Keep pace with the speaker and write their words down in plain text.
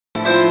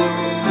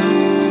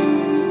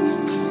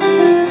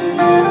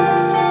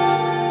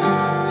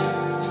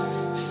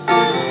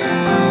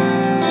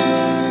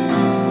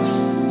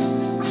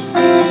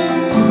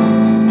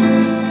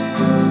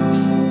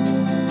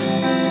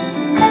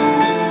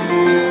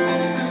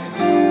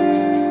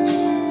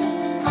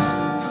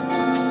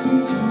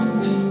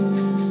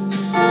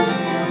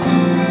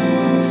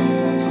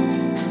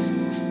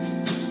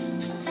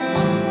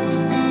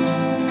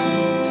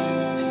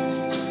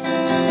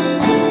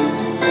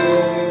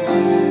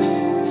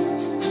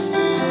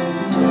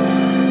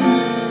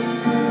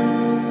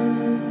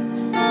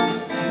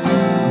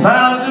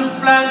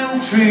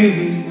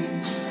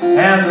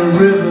and the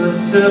river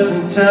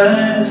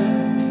serpentine,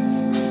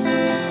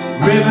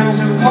 ribbons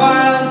of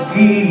wild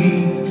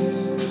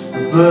geese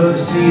above the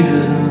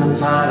cedars and the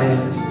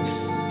pines.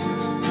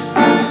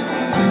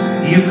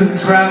 You could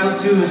travel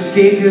to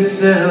escape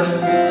yourself,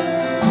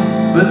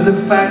 but the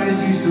fact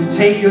is you still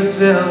take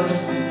yourself.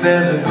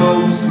 Feathered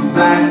hopes and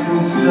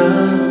blackened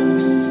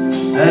suns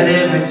at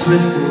every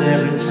twist and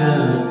every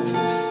turn.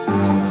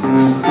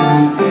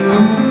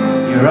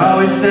 You're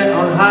always set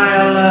on high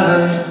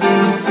alert,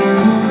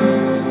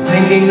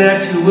 thinking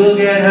that you will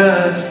get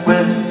hurt,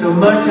 when so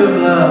much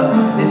of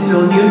love is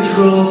so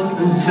neutral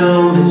and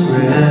so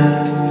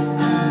misread.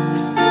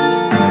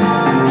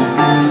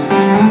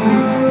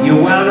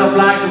 You're wound up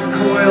like a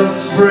coiled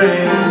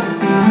spring.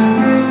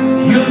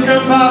 You'll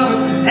jump off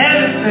of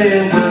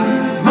anything, but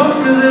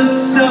most of this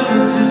stuff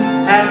is just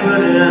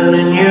happening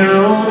in your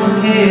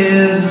own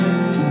head.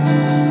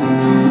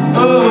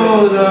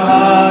 Oh, the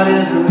heart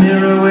is a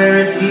mirror where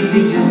it's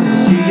easy just to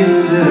see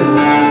yourself.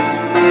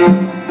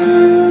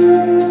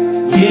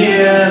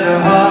 Yeah, the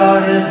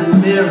heart is a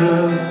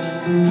mirror.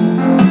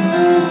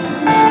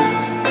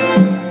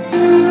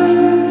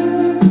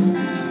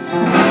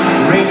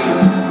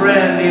 Rachel's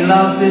friend, he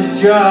lost his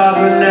job,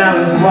 and now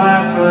his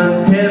wife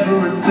runs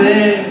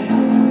everything.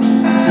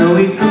 So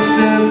he cooks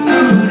them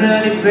food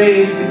and he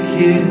pays the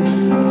kids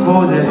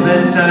for their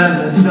bedtime,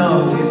 the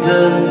songs he's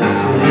done to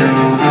sing.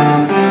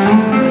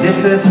 And if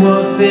there's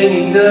one thing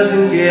he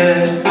doesn't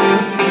get,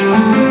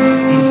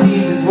 he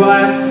sees his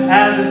wife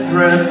as a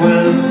threat,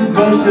 when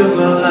most of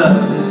her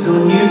love is so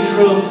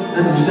neutral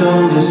and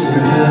so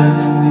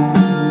misread.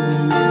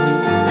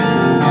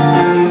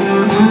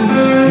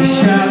 He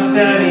shouts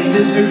and he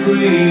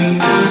disagrees,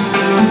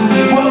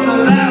 he won't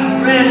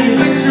allow any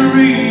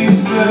victories,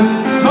 but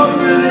most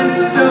of this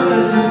stuff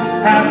is just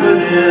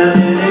happening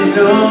in his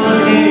own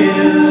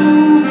head.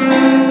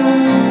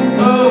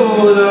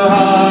 Oh, the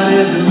heart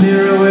is a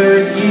mirror where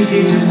it's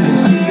easy just to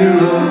see your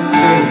own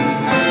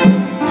face.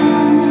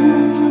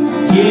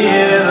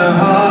 Yeah, the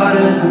heart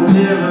is a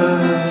mirror.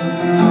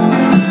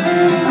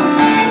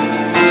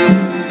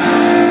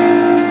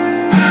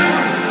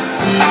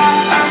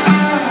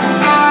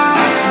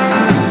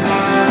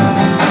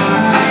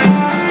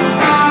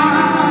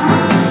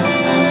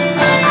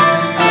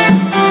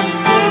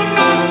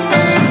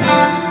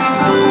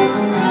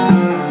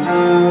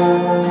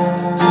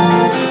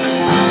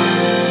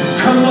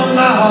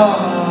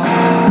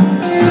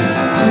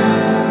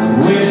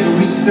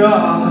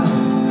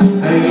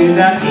 Ain't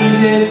that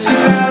easy to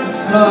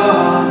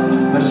outsmart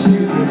a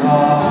stupid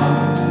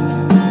heart?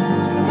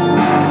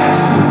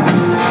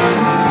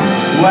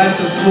 Why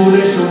so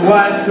foolish and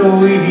why so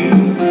weak?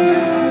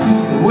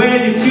 Where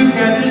did you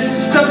get this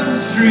stuff in the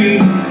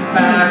street?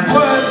 Bad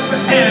words for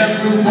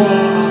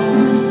everyone.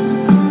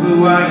 Who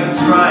are you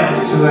trying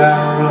to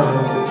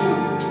outrun?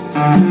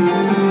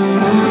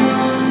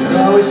 You're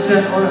always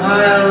set on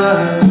high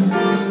alert,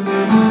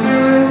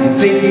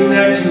 thinking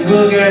that you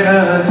will get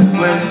hurt,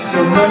 when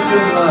so much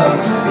of love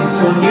is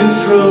so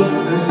neutral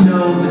and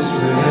so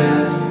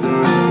misread.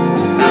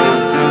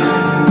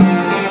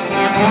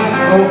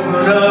 Open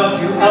up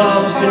your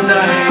arms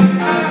tonight,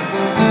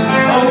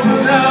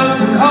 open up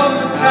and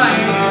hold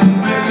tight,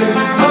 because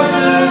most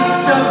of this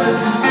stuff is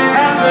just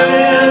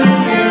happening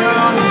in your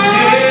own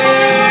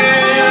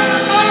head.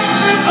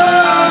 Oh,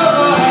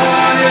 the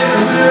heart is a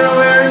mirror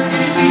where it's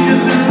easy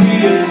just to see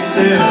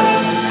yourself.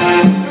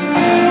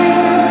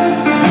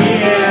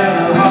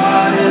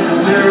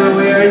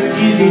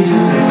 Easy just to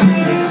see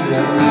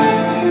yourself.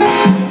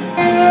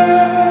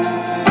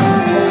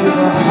 Oh,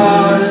 the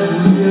heart is a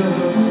mirror.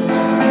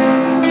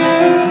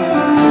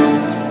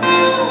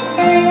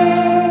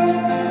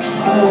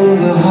 Oh,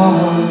 the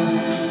heart.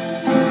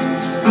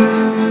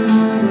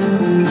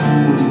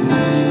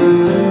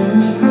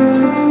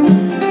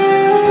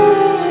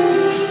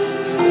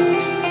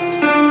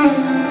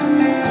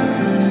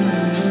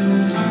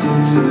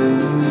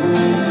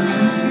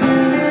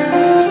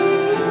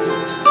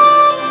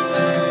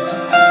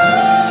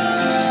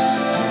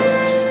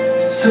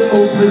 So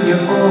open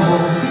your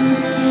arms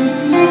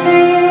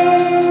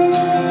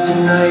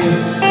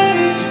tonight.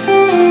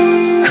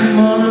 Come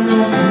on and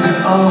open your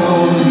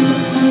arms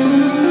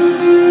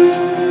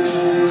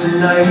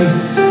tonight.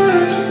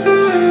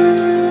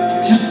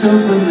 Just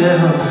open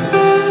them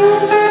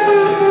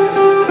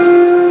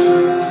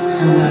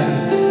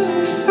tonight.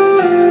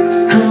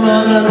 Come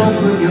on and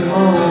open your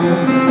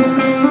arms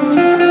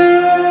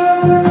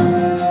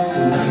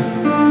tonight.